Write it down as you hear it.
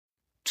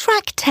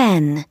Track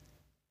 10.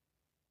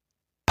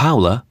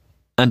 Paula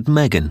and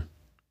Megan.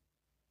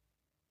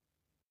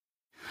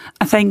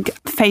 I think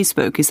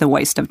Facebook is a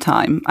waste of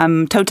time.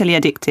 I'm totally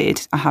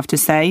addicted, I have to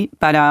say,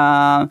 but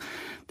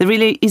there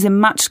really isn't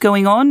much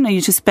going on. You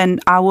just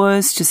spend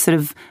hours just sort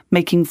of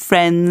making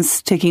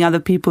friends, checking other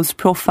people's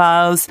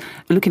profiles,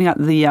 looking at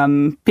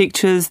the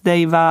pictures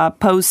they've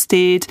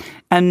posted,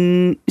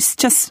 and it's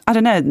just, I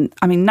don't know,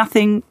 I mean,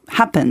 nothing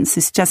happens.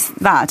 It's just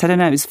that, I don't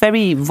know, it's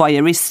very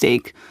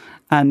voyeuristic.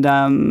 And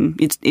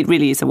it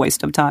really is a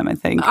waste of time, I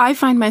think. I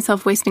find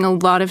myself wasting a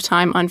lot of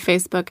time on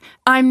Facebook.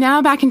 I'm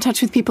now back in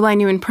touch with people I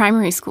knew in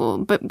primary school,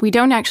 but we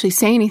don't actually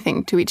say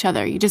anything to each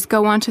other. You just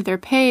go onto their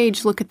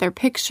page, look at their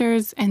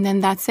pictures, and then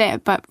that's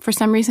it. But for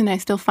some reason, I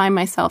still find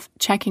myself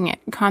checking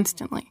it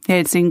constantly. Yeah,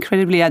 it's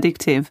incredibly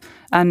addictive.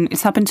 And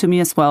it's happened to me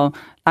as well.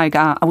 Like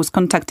I was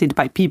contacted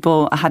by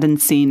people I hadn't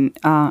seen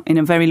in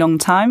a very long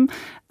time.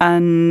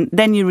 And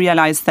then you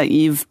realize that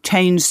you've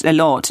changed a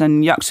lot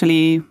and you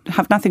actually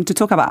have nothing to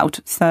talk about.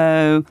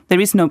 So there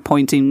is no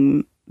point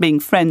in being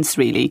friends,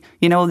 really.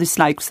 You know, this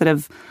like sort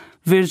of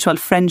virtual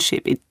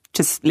friendship, it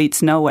just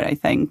leads nowhere, I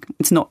think.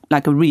 It's not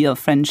like a real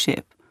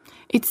friendship.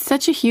 It's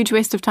such a huge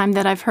waste of time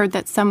that I've heard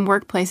that some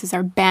workplaces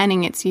are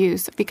banning its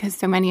use because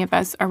so many of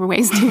us are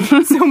wasting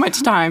so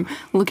much time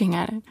looking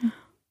at it.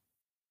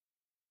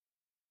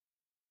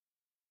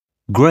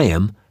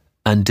 Graham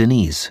and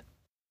Denise.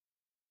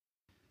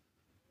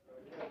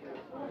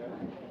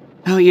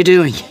 How are you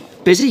doing?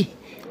 Busy?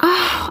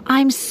 Oh,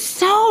 I'm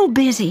so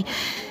busy.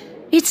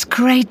 It's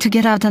great to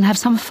get out and have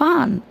some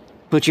fun.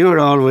 But you're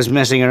always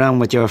messing around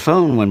with your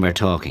phone when we're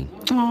talking.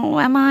 Oh,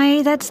 am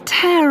I? That's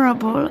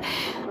terrible.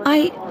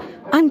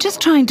 I'm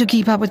just trying to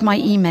keep up with my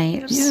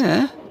emails.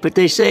 Yeah, but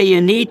they say you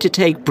need to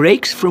take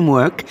breaks from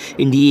work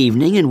in the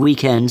evening and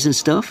weekends and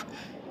stuff.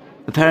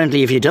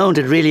 Apparently, if you don't,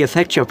 it really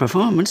affects your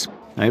performance.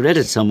 I read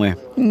it somewhere.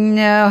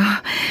 No,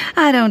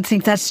 I don't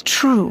think that's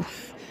true.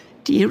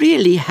 Do you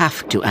really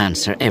have to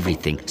answer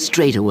everything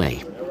straight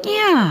away?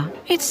 Yeah,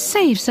 it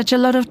saves such a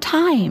lot of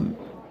time.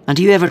 And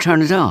do you ever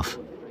turn it off?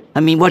 I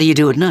mean, what do you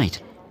do at night?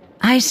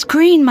 I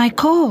screen my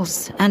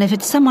calls, and if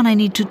it's someone I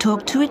need to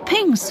talk to, it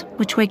pings,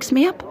 which wakes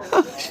me up.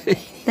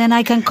 Then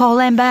I can call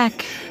them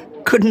back.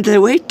 Couldn't they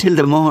wait till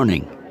the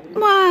morning?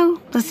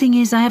 Well, the thing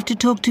is, I have to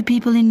talk to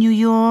people in New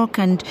York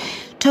and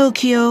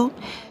Tokyo,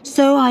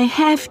 so I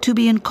have to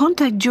be in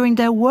contact during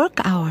their work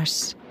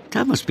hours.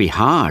 That must be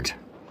hard.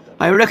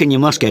 I reckon you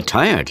must get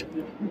tired.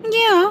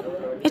 Yeah,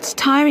 it's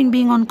tiring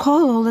being on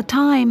call all the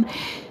time.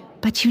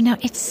 But you know,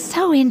 it's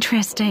so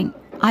interesting.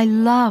 I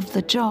love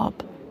the job.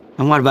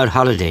 And what about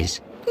holidays?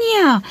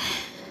 Yeah,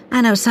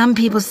 I know some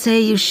people say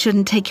you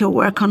shouldn't take your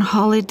work on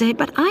holiday,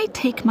 but I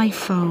take my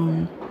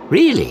phone.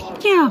 Really?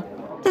 Yeah,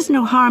 there's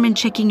no harm in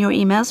checking your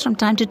emails from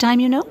time to time,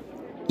 you know?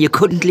 You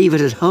couldn't leave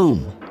it at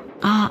home?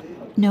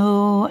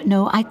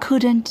 No, I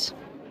couldn't.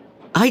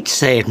 I'd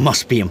say it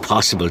must be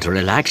impossible to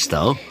relax,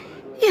 though.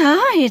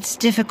 Yeah, it's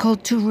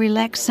difficult to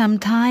relax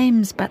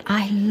sometimes, but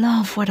I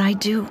love what I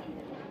do.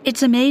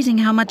 It's amazing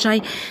how much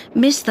I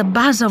miss the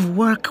buzz of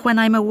work when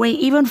I'm away,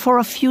 even for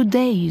a few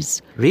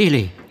days.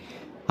 Really?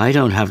 I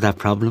don't have that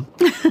problem.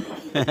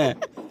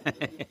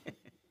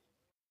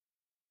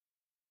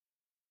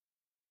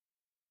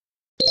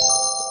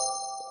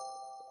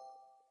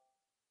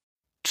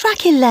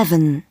 Track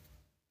 11.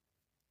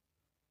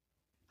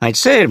 I'd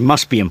say it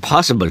must be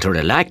impossible to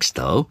relax,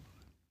 though.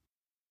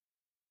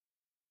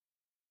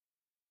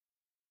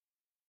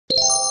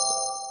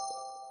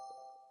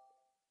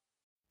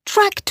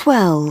 Track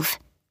 12.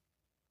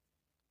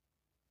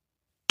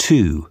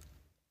 2.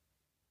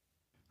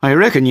 I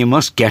reckon you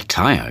must get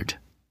tired.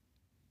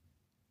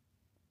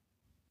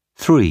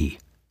 3.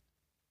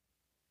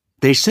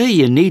 They say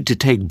you need to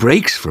take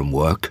breaks from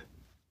work.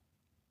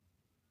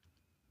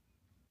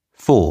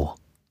 4.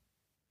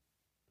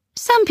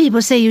 Some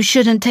people say you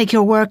shouldn't take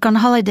your work on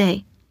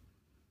holiday.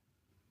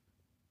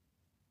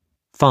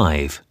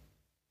 5.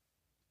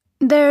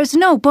 There's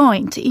no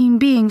point in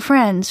being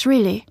friends,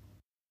 really.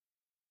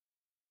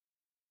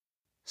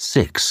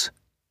 6.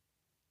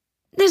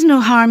 There's no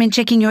harm in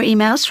checking your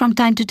emails from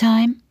time to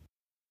time.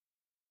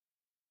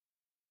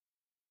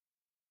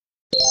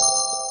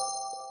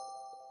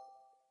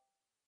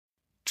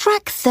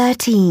 Track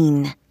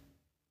 13.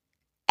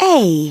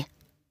 A.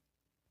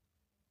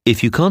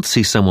 If you can't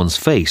see someone's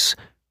face,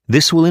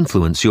 this will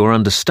influence your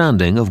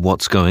understanding of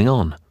what's going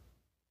on.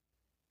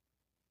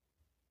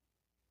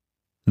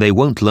 They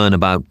won't learn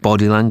about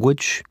body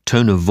language,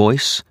 tone of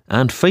voice,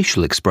 and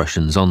facial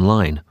expressions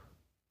online.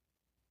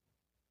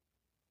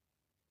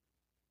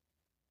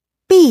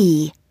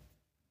 B.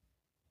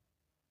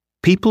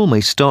 People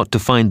may start to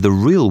find the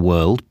real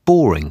world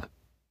boring.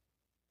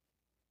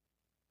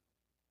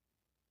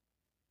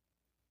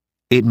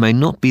 It may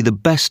not be the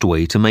best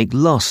way to make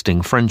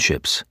lasting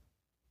friendships.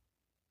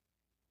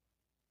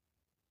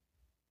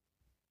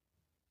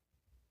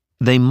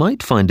 They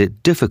might find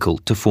it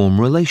difficult to form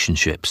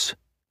relationships.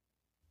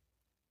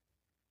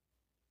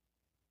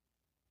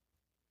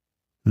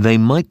 They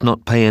might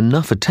not pay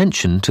enough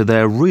attention to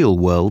their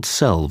real-world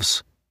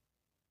selves.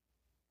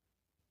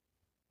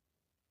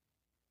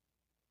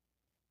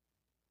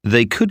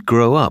 They could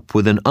grow up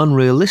with an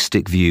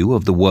unrealistic view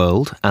of the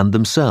world and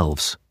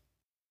themselves.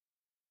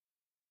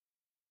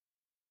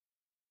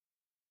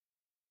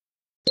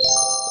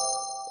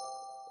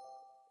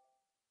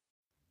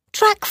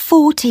 Track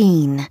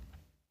 14.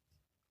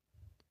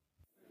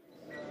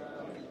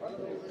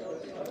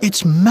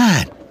 It's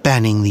mad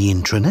banning the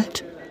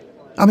intranet.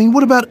 I mean,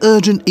 what about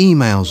urgent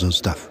emails and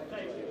stuff?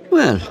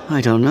 Well,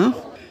 I don't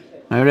know.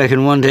 I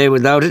reckon one day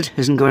without it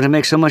isn't going to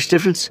make so much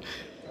difference.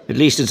 At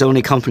least it's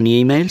only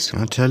company emails.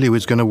 I tell you,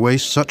 it's going to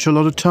waste such a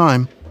lot of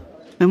time.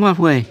 In what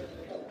way?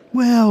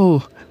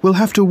 Well, we'll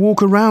have to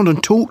walk around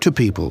and talk to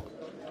people.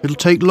 It'll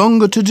take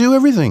longer to do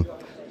everything.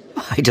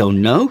 I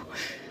don't know.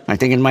 I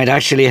think it might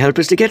actually help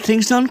us to get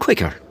things done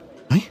quicker.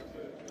 Eh?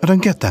 I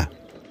don't get that.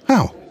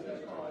 How?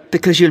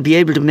 Because you'll be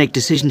able to make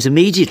decisions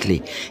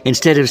immediately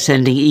instead of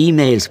sending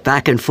emails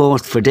back and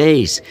forth for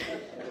days.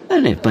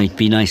 And it might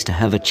be nice to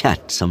have a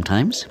chat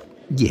sometimes.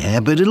 Yeah,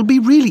 but it'll be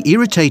really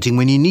irritating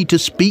when you need to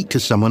speak to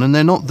someone and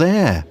they're not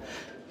there.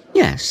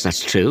 Yes,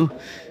 that's true.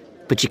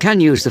 But you can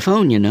use the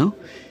phone, you know.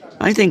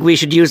 I think we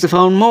should use the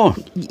phone more.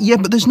 Yeah,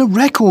 but there's no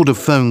record of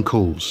phone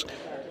calls.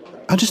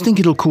 I just think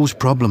it'll cause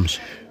problems.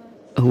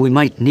 We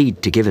might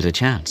need to give it a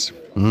chance.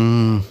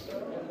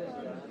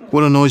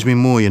 What annoys me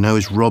more, you know,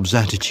 is Rob's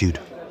attitude.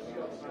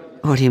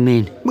 What do you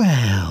mean?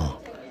 Well,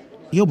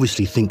 he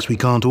obviously thinks we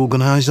can't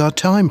organise our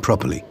time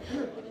properly.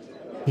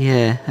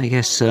 Yeah, I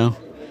guess so.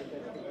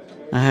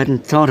 I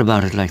hadn't thought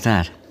about it like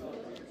that.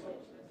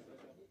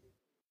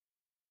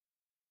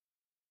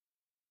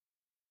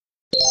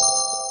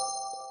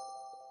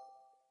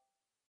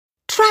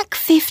 Track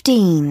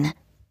 15.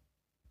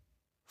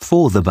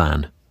 For the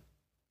ban.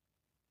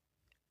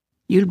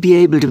 You'll be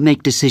able to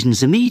make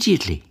decisions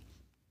immediately.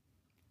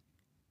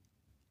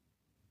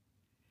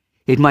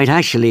 It might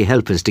actually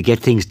help us to get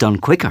things done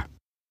quicker.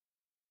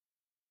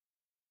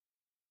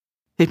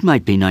 It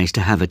might be nice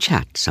to have a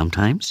chat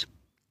sometimes.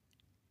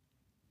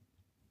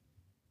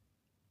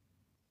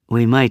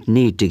 We might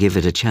need to give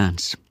it a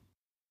chance.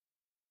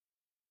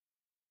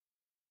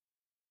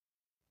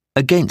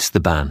 Against the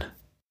ban.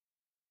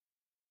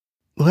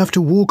 We'll have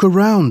to walk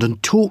around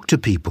and talk to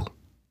people.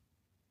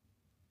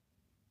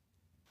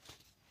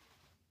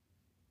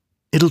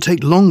 It'll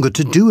take longer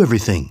to do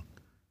everything.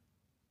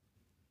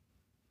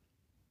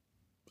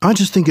 I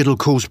just think it'll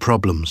cause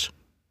problems.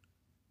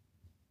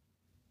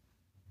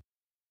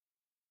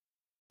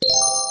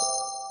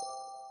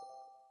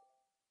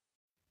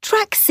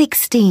 Track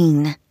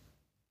 16.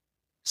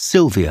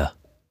 Sylvia.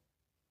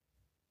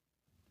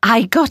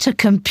 I got a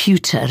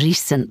computer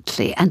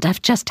recently and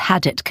I've just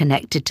had it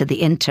connected to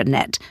the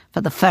internet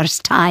for the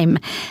first time.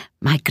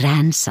 My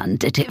grandson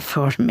did it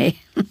for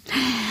me.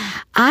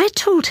 I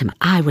told him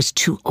I was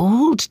too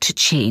old to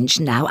change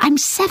now. I'm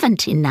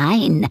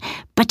 79,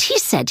 but he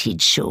said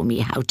he'd show me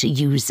how to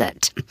use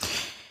it.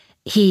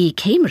 He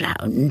came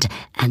round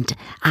and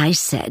I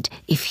said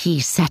if he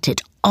set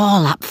it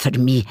all up for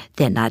me,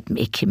 then I'd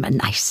make him a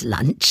nice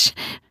lunch.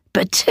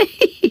 But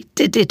he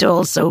did it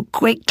all so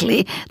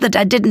quickly that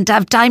I didn't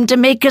have time to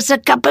make us a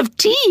cup of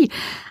tea.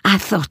 I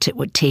thought it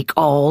would take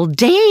all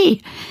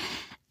day.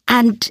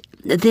 And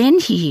then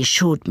he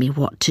showed me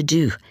what to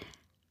do.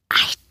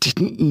 I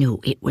didn't know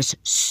it was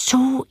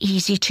so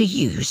easy to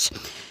use.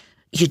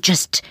 You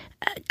just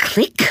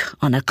click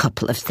on a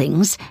couple of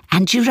things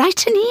and you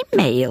write an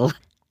email.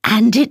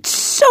 And it's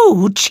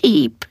so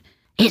cheap.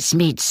 It's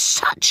made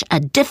such a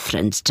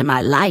difference to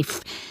my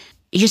life.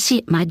 You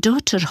see, my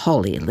daughter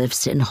Holly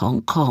lives in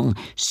Hong Kong,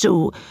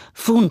 so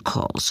phone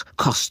calls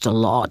cost a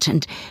lot,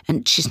 and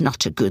she's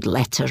not a good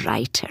letter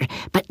writer.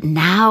 But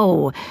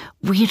now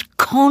we're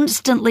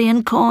constantly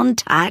in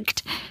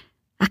contact.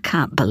 I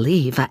can't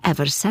believe I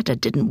ever said I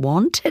didn't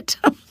want it.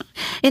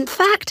 In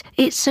fact,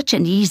 it's such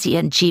an easy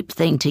and cheap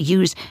thing to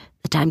use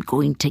that I'm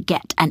going to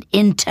get an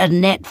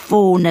internet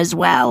phone as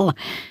well.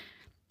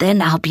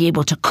 Then I'll be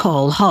able to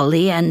call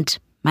Holly and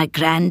my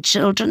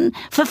grandchildren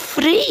for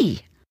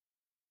free.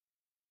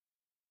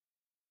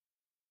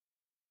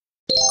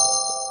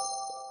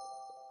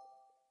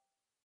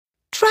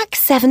 Track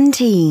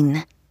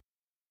 17.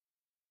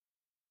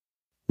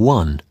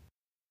 1.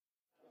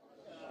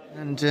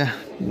 And,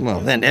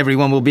 then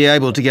everyone will be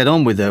able to get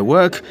on with their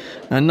work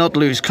and not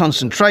lose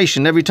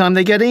concentration every time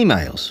they get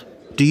emails.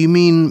 Do you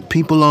mean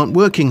people aren't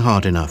working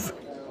hard enough?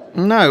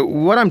 No,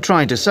 what I'm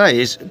trying to say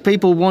is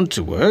people want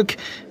to work,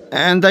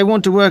 and they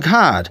want to work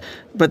hard,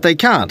 but they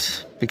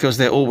can't, because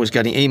they're always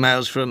getting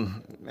emails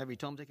from every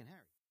Tom, Dick and Harry.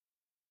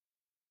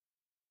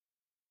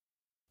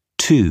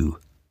 2.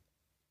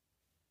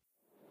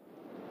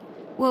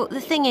 Well,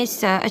 the thing is,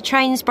 sir, a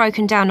train's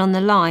broken down on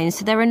the line,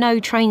 so there are no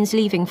trains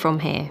leaving from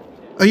here.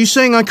 Are you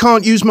saying I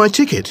can't use my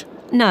ticket?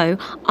 No,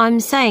 I'm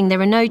saying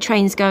there are no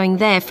trains going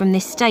there from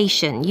this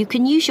station. You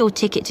can use your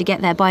ticket to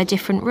get there by a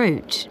different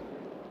route.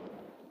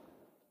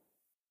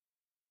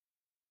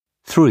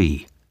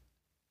 3.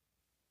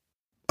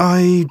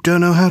 I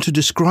don't know how to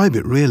describe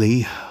it,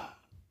 really.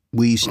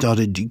 We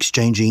started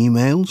exchanging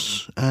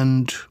emails,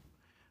 and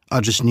I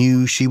just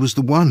knew she was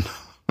the one.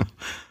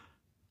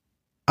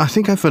 I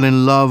think I fell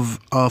in love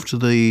after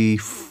the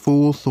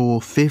 4th or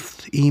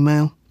 5th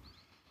email.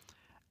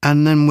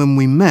 And then when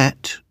we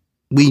met,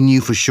 we knew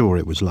for sure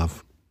it was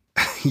love.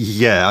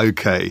 Yeah,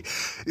 OK.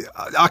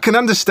 I can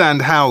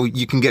understand how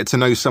you can get to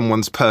know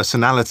someone's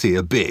personality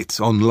a bit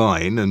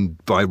online and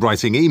by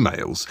writing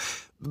emails.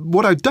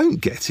 What I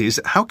don't get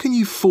is, how can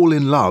you fall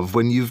in love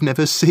when you've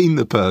never seen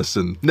the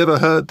person, never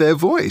heard their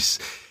voice?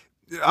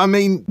 I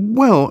mean...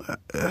 Well,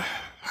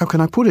 how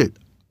can I put it?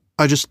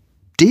 I just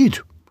did.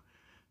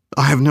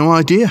 I have no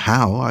idea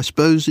how. I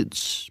suppose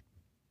it's...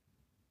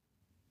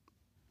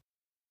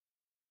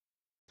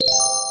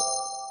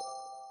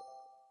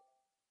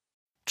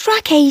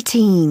 Track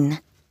 18.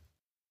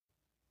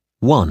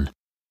 1.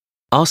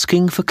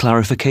 Asking for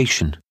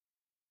clarification.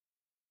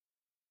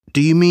 Do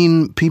you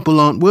mean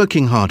people aren't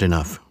working hard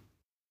enough?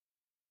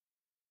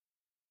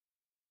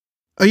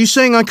 Are you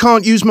saying I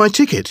can't use my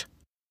ticket?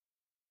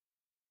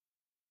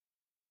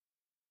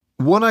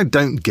 What I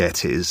don't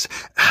get is,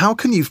 how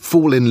can you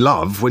fall in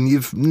love when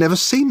you've never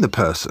seen the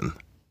person?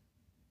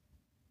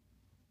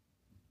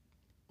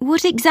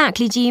 What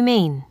exactly do you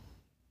mean?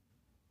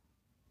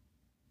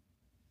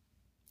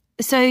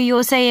 So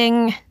you're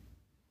saying...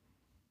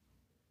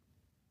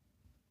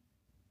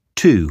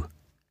 2.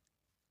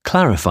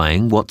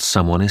 Clarifying what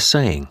someone is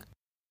saying.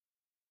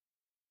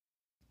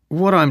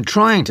 What I'm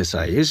trying to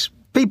say is,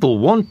 people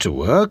want to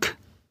work.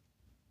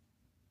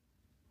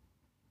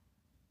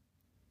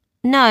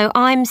 No,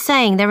 I'm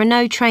saying there are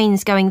no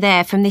trains going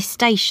there from this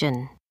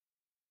station.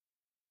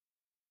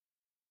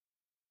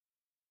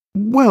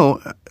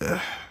 Well,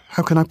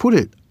 how can I put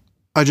it?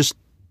 I just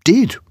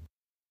did.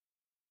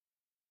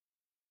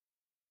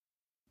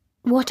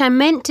 What I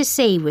meant to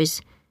say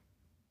was...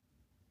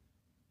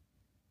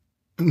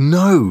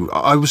 No,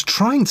 I was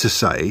trying to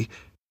say...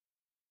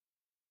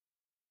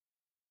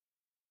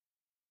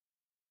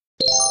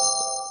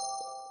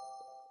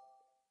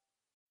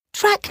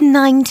 Track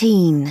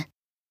 19.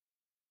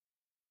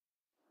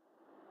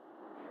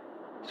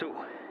 So,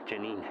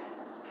 Janine,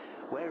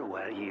 where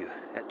were you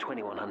at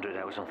 2100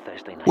 hours on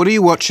Thursday night? What are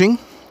you watching?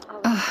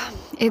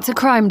 It's a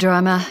crime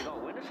drama.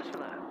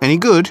 Any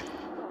good?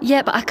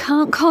 Yeah, but I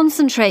can't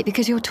concentrate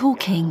because you're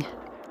talking.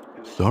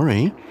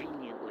 Sorry.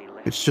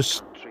 It's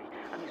just...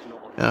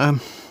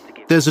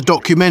 there's a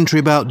documentary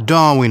about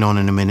Darwin on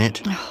in a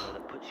minute.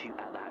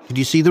 Did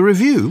you see the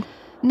review?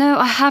 No,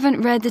 I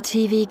haven't read the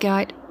TV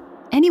guide.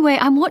 Anyway,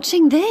 I'm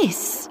watching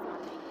this.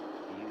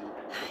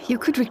 You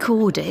could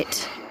record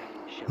it.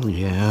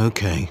 Yeah,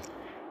 OK.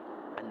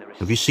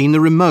 Have you seen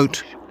the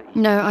remote?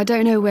 No, I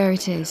don't know where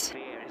it is.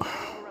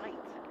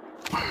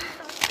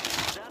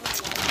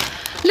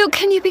 Look,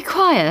 can you be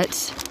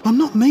quiet? I'm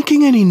not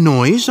making any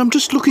noise. I'm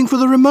just looking for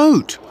the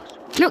remote.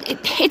 Look,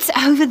 it's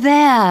over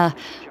there,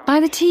 by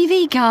the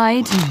TV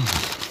guide.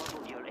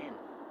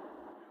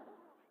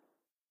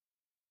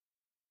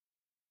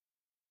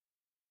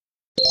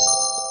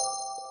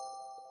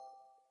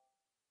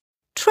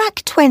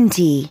 Track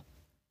 20.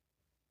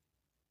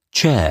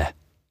 Chair.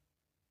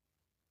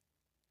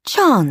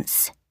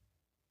 Chance.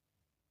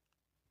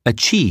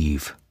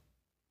 Achieve.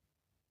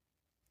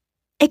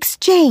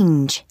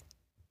 Exchange.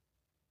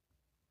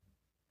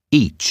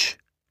 Each.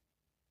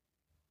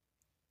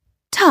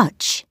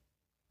 Touch.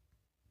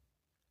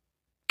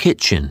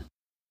 Kitchen.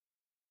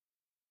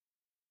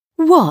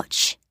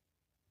 Watch.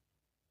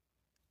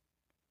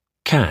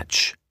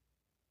 Catch.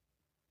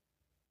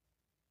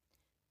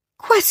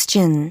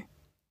 Question.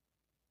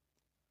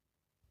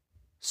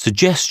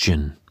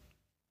 Suggestion.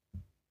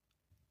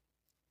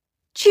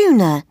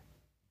 Tuna.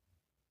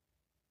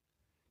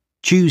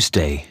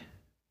 Tuesday.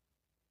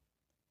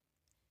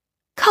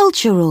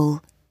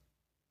 Cultural.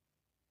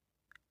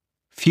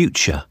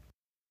 Future.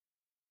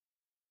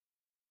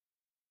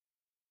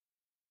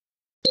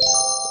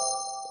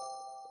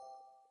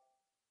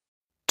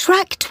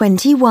 Track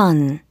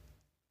 21.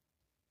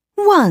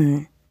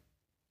 1.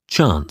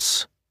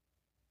 Chance.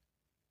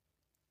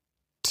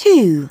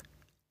 2.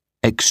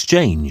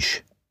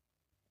 Exchange.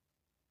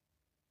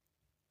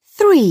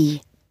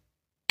 3.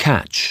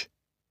 Catch.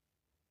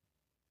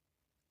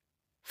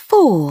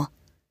 4.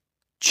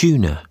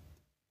 Tuna.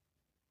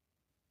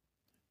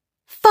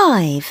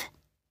 5.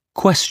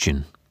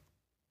 Question.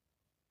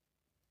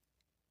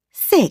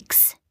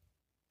 6.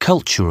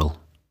 Cultural.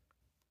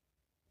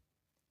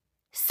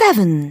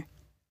 7.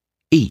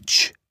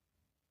 Each.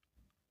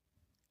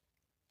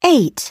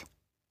 8.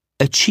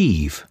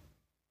 Achieve.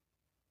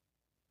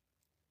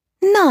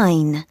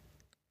 9.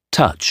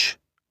 Touch.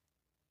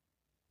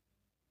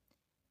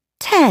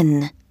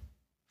 10.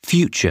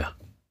 Future.